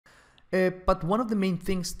But one of the main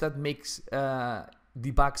things that makes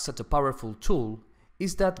Dibac such a powerful tool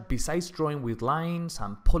is that besides drawing with lines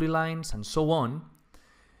and polylines and so on,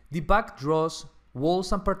 Dibac draws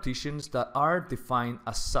walls and partitions that are defined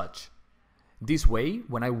as such. This way,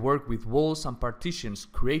 when I work with walls and partitions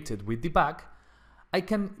created with Dibac, I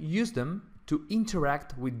can use them to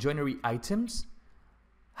interact with joinery items,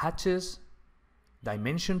 hatches,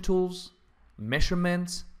 dimension tools,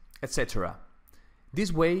 measurements, etc.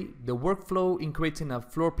 This way, the workflow in creating a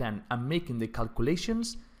floor plan and making the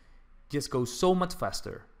calculations just goes so much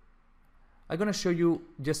faster. I'm going to show you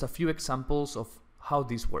just a few examples of how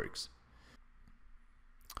this works.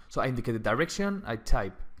 So I indicate the direction, I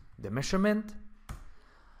type the measurement,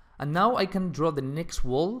 and now I can draw the next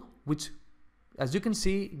wall, which, as you can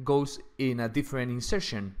see, goes in a different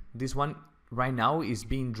insertion. This one right now is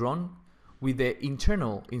being drawn with the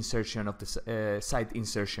internal insertion of the side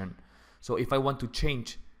insertion. So if I want to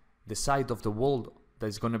change the side of the wall that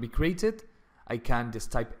is going to be created, I can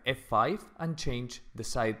just type F5 and change the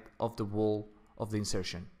side of the wall of the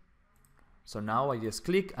insertion. So now I just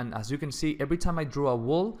click, and as you can see, every time I draw a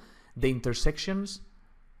wall, the intersections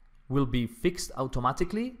will be fixed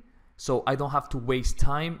automatically, so I don't have to waste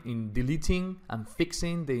time in deleting and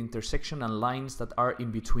fixing the intersection and lines that are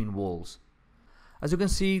in between walls. As you can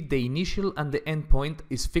see, the initial and the end point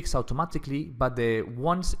is fixed automatically, but the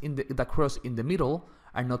ones that cross in the middle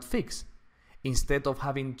are not fixed. Instead of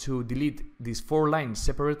having to delete these 4 lines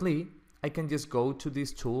separately, I can just go to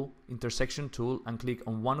this tool, intersection tool, and click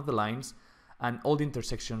on one of the lines, and all the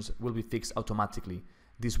intersections will be fixed automatically.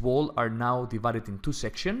 These walls are now divided in 2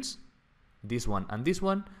 sections, this one and this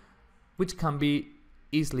one, which can be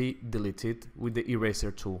easily deleted with the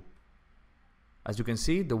eraser tool. As you can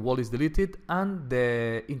see, the wall is deleted and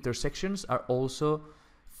the intersections are also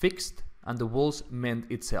fixed and the walls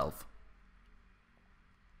mend itself.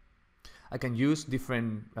 I can use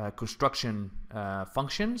different construction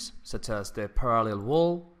functions, such as the parallel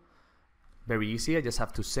wall. Very easy, I just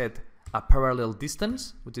have to set a parallel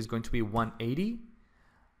distance, which is going to be 180.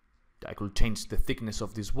 I could change the thickness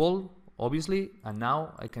of this wall, obviously, and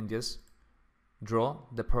now I can just draw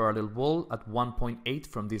the parallel wall at 1.8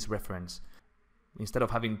 from this reference. Instead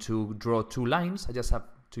of having to draw 2 lines, I just have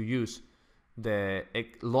to use the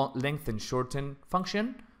lengthen shorten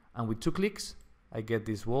function, and with 2 clicks I get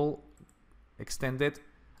this wall extended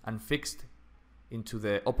and fixed into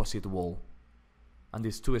the opposite wall, and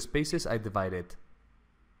these 2 spaces I divided.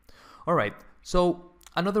 Alright, so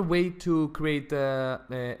another way to create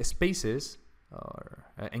spaces or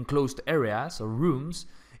enclosed areas or rooms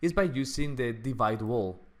is by using the divide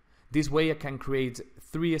wall. This way I can create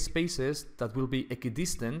 3 spaces that will be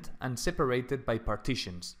equidistant and separated by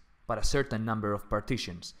partitions, but a certain number of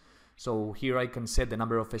partitions. So here I can set the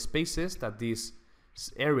number of spaces that this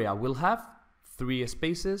area will have, 3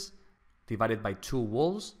 spaces divided by 2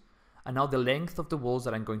 walls, and now the length of the walls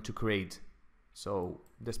that I'm going to create. So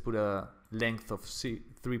let's put a length of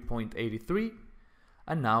 3.83,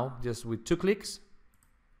 and now just with 2 clicks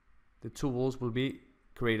the 2 walls will be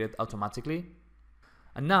created automatically.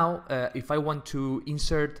 And now if I want to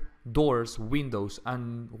insert doors, windows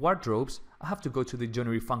and wardrobes, I have to go to the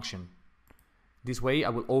joinery function. This way I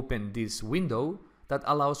will open this window that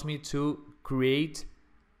allows me to create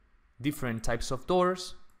different types of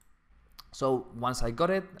doors. So once I got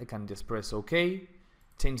it, I can just press OK,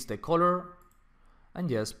 change the color and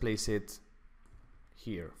just place it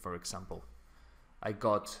here. For example, I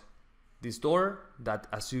got this door that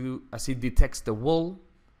as it detects the wall,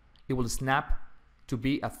 it will snap to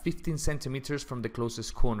be at 15 centimeters from the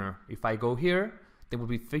closest corner. If I go here, there will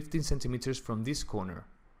be 15 centimeters from this corner.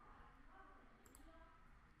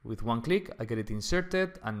 With 1 click I get it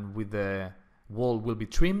inserted, and with the wall will be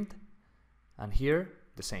trimmed, and here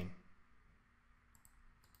the same.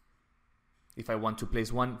 If I want to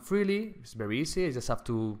place one freely, it's very easy. I just have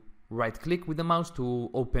to right click with the mouse to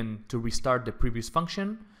restart the previous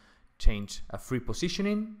function, change a free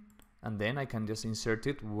positioning, and then I can just insert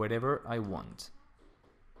it wherever I want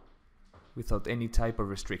without any type of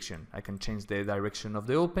restriction. I can change the direction of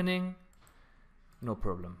the opening, no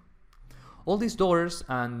problem. All these doors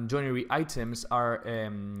and joinery items are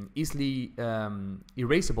easily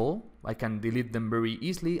erasable. I can delete them very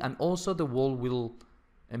easily, and also the wall will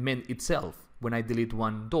mend itself when I delete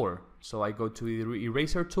one door. So I go to the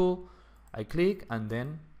eraser tool, I click, and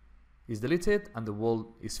then it's deleted and the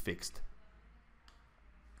wall is fixed.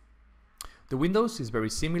 The windows is very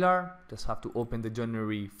similar. Just have to open the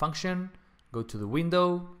joinery function, go to the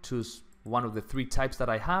window, choose one of the 3 types that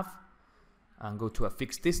I have, and go to a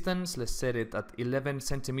fixed distance. Let's set it at 11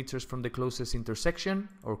 centimeters from the closest intersection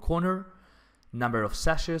or corner. number of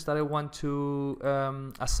sashes that I want to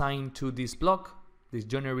assign to this block, this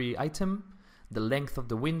joinery item, the length of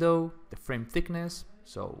the window, the frame thickness.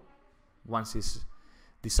 So once it's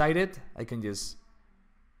decided, I can just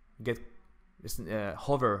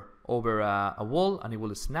hover over a wall and it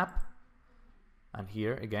will snap. And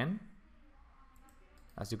here again,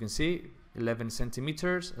 as you can see, 11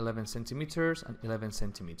 centimeters, 11 centimeters, and 11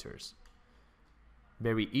 centimeters.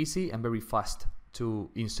 Very easy and very fast to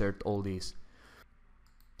insert all these.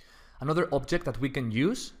 Another object that we can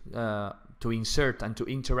use to insert and to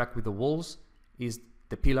interact with the walls is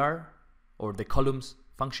the pillar or the columns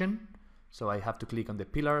function. So I have to click on the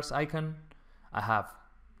pillars icon. I have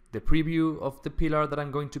the preview of the pillar that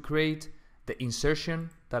I'm going to create, the insertion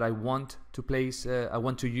that I want to place, I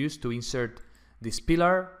want to use to insert this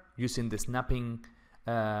pillar using the snapping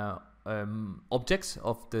objects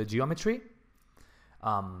of the geometry.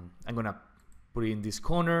 I'm gonna put it in this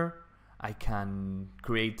corner. I can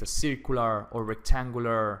create a circular or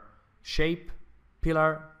rectangular shape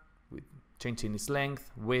pillar with changing its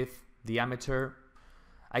length, width, diameter.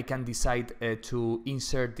 I can decide to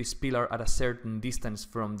insert this pillar at a certain distance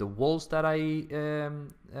from the walls that I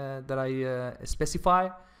specify.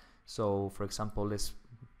 So for example, let's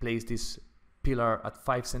place this pillar at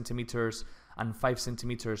 5 centimeters and 5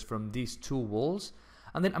 centimeters from these two walls.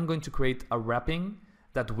 And then I'm going to create a wrapping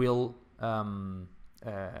that will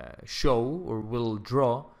show or will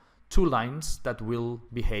draw two lines that will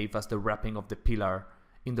behave as the wrapping of the pillar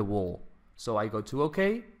in the wall. So I go to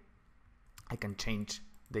OK. I can change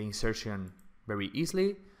the insertion very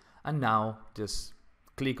easily. And now just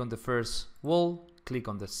click on the first wall, click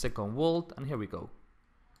on the second wall, and here we go.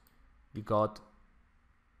 You got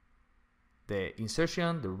the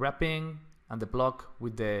insertion, the wrapping, and the block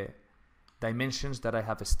with the dimensions that I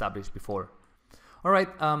have established before. All right,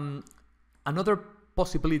 another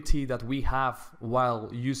possibility that we have while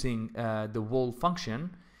using the wall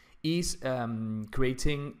function is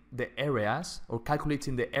creating the areas or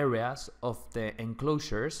calculating the areas of the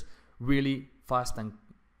enclosures really fast and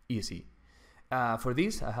easy. For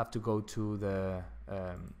this, I have to go to the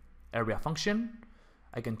area function.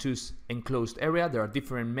 I can choose enclosed area. There are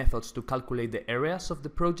different methods to calculate the areas of the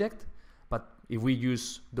project, but if we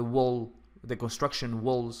use the construction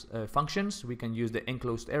walls functions, we can use the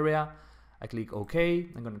enclosed area. I click OK.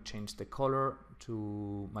 I'm going to change the color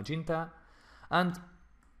to magenta, and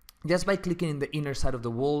just by clicking in the inner side of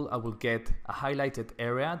the wall, I will get a highlighted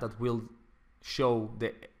area that will show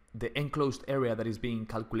the enclosed area that is being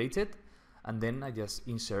calculated, and then I just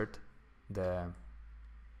insert the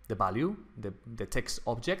value, the text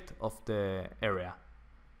object of the area.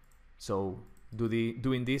 So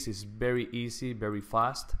doing this is very easy, very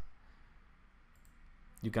fast.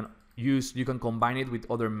 You can combine it with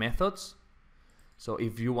other methods. So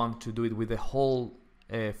if you want to do it with the whole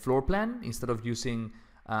floor plan, instead of using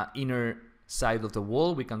inner side of the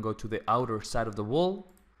wall, we can go to the outer side of the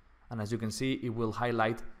wall, and as you can see, it will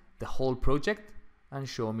highlight the whole project and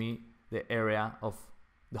show me the area of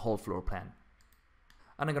the whole floor plan.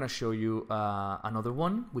 And I'm going to show you another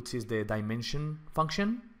one, which is the dimension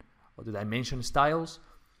function or the dimension styles,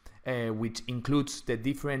 which includes the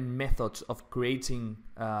different methods of creating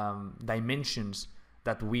dimensions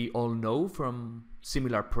that we all know from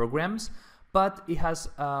similar programs, but it has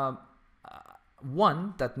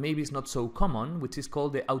one that maybe is not so common, which is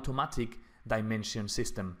called the automatic dimension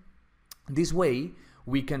system. This way,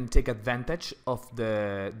 we can take advantage of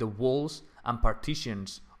the walls and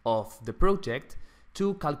partitions of the project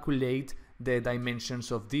to calculate the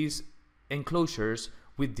dimensions of these enclosures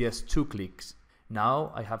with just 2 clicks.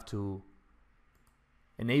 Now I have to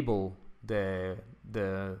enable the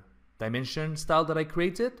dimension style that I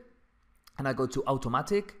created, and I go to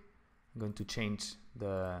automatic. I'm going to change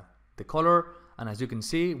the color, and as you can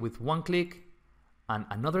see, with 1 click and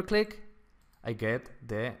another click, I get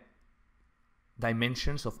the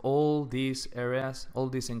dimensions of all these areas, all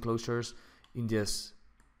these enclosures in just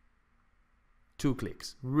 2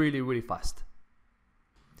 clicks. Really fast.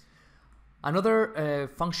 Another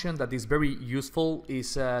function that is very useful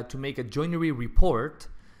is to make a joinery report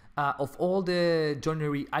of all the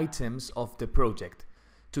joinery items of the project.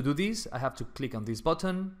 To do this, I have to click on this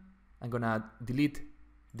button. I'm gonna delete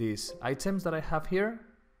these items that I have here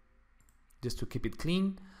just to keep it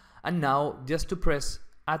clean, and now just to press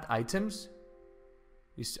add items,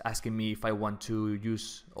 it's asking me if I want to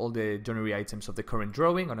use all the joinery items of the current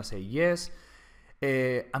drawing. I'm gonna say yes.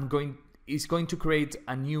 It's going to create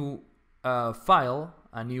a new file,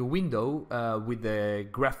 a new window with the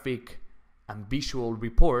graphic and visual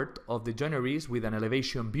report of the joineries with an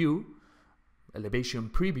elevation view, elevation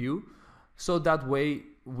preview, so that way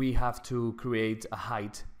we have to create a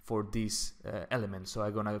height for this element. So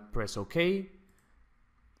I'm gonna press OK.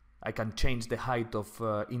 I can change the height of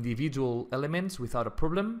individual elements without a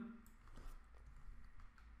problem.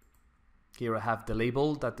 Here I have the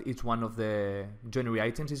label that each one of the joinery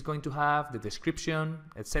items is going to have, the description,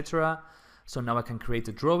 etc. So now I can create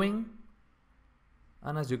a drawing.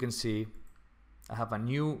 And as you can see, I have a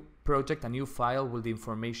new project, a new file with the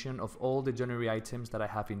information of all the joinery items that I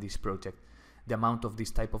have in this project. The amount of this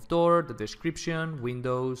type of door, the description,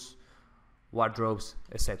 windows, wardrobes,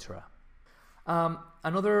 etc.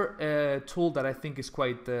 Another tool that I think is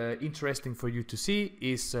quite interesting for you to see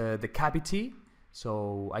is the cavity.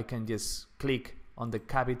 So I can just click on the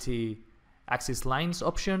cavity axis lines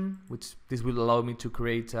option, which this will allow me to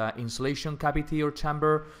create insulation cavity or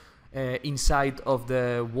chamber inside of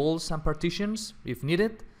the walls and partitions if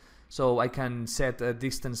needed. So I can set a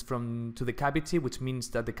distance to the cavity, which means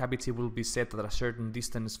that the cavity will be set at a certain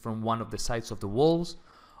distance from one of the sides of the walls,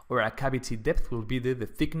 or a cavity depth will be the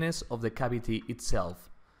thickness of the cavity itself.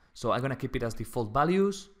 So I'm gonna keep it as default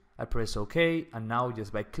values. I press OK, and now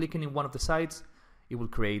just by clicking in one of the sides, it will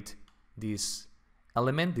create this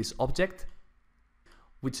element, this object,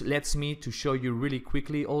 which lets me to show you really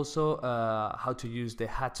quickly also how to use the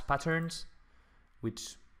hatch patterns,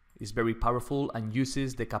 which is very powerful and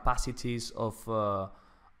uses the capacities of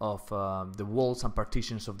the walls and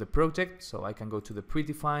partitions of the project. So I can go to the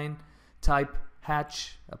predefined type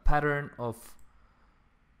hatch, a pattern of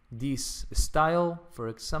this style. For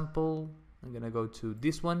example, I'm gonna go to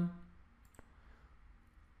this one,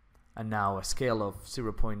 and now a scale of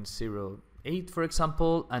 0.08 for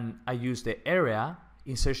example, and I use the area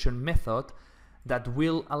insertion method that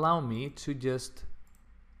will allow me to just,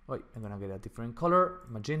 I'm gonna get a different color,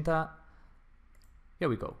 magenta. Here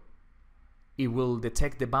we go. It will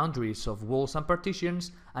detect the boundaries of walls and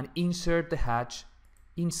partitions and insert the hatch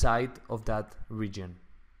inside of that region.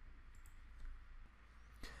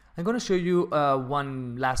 I'm gonna show you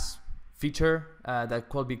one last feature that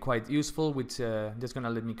could be quite useful, which just gonna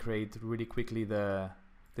let me create really quickly the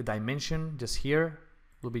dimension just here,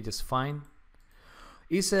 will be just fine.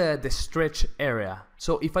 Is the stretch area.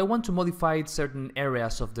 So if I want to modify certain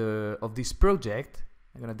areas of this project,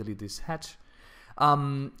 I'm gonna delete this hatch.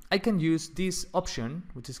 I can use this option,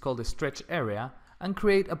 which is called the stretch area, and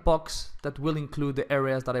create a box that will include the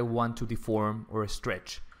areas that I want to deform or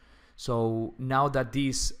stretch. So now that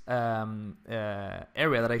this area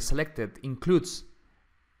that I selected includes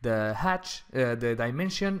the hatch, the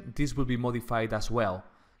dimension, this will be modified as well.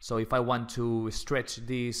 So if I want to stretch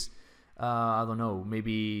this, I don't know,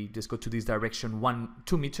 maybe just go to this direction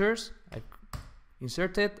 2 meters, I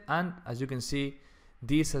insert it, and as you can see,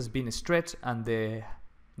 this has been stretched and the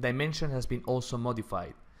dimension has been also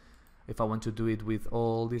modified. If I want to do it with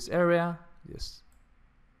all this area, just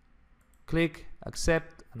click,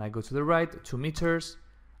 accept, and I go to the right, 2 meters,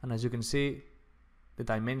 and as you can see, the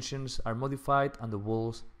dimensions are modified and the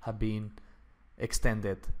walls have been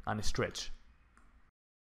extended and stretched.